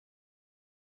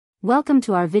Welcome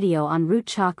to our video on root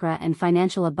chakra and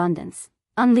financial abundance.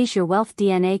 Unleash your wealth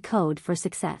DNA code for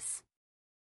success.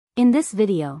 In this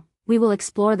video, we will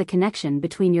explore the connection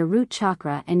between your root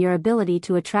chakra and your ability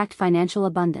to attract financial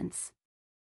abundance.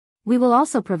 We will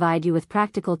also provide you with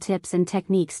practical tips and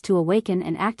techniques to awaken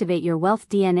and activate your wealth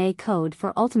DNA code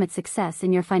for ultimate success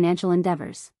in your financial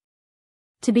endeavors.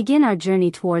 To begin our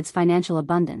journey towards financial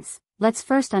abundance, let's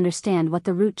first understand what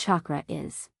the root chakra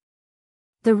is.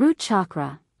 The root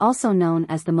chakra, also known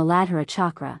as the Muladhara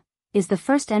chakra, is the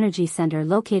first energy center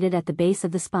located at the base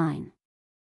of the spine.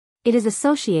 It is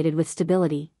associated with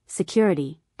stability,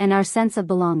 security, and our sense of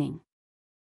belonging.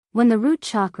 When the root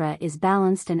chakra is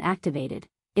balanced and activated,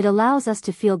 it allows us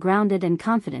to feel grounded and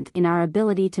confident in our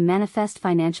ability to manifest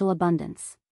financial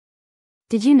abundance.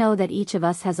 Did you know that each of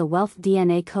us has a wealth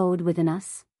DNA code within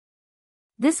us?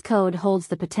 This code holds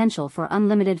the potential for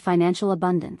unlimited financial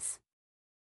abundance.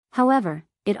 However,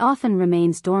 it often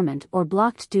remains dormant or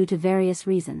blocked due to various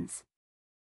reasons.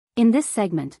 In this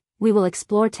segment, we will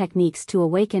explore techniques to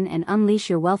awaken and unleash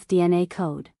your wealth DNA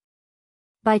code.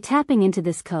 By tapping into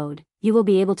this code, you will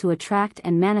be able to attract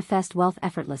and manifest wealth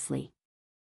effortlessly.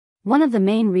 One of the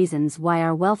main reasons why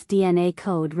our wealth DNA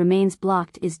code remains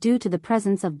blocked is due to the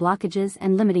presence of blockages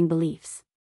and limiting beliefs.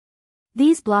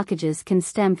 These blockages can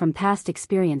stem from past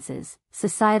experiences,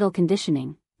 societal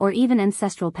conditioning, or even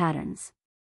ancestral patterns.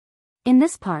 In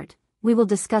this part, we will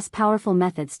discuss powerful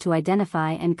methods to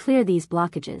identify and clear these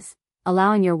blockages,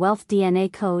 allowing your wealth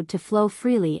DNA code to flow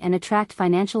freely and attract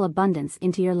financial abundance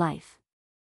into your life.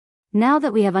 Now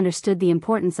that we have understood the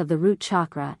importance of the root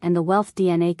chakra and the wealth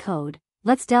DNA code,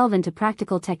 let's delve into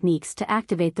practical techniques to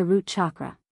activate the root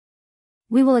chakra.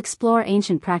 We will explore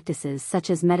ancient practices such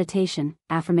as meditation,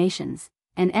 affirmations,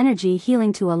 and energy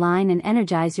healing to align and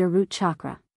energize your root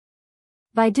chakra.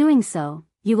 By doing so,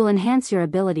 you will enhance your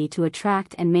ability to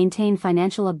attract and maintain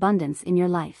financial abundance in your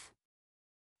life.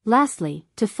 Lastly,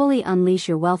 to fully unleash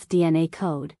your wealth DNA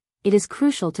code, it is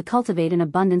crucial to cultivate an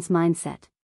abundance mindset.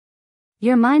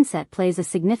 Your mindset plays a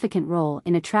significant role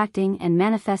in attracting and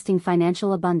manifesting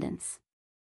financial abundance.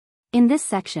 In this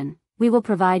section, we will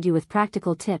provide you with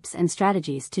practical tips and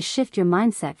strategies to shift your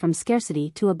mindset from scarcity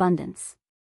to abundance.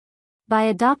 By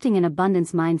adopting an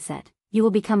abundance mindset, you will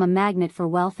become a magnet for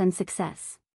wealth and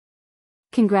success.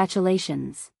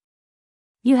 Congratulations!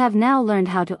 You have now learned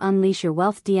how to unleash your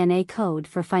wealth DNA code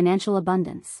for financial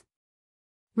abundance.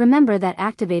 Remember that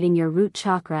activating your root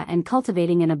chakra and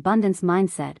cultivating an abundance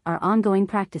mindset are ongoing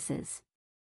practices.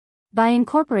 By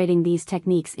incorporating these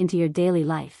techniques into your daily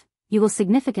life, you will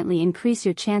significantly increase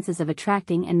your chances of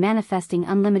attracting and manifesting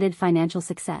unlimited financial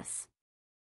success.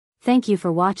 Thank you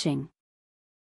for watching.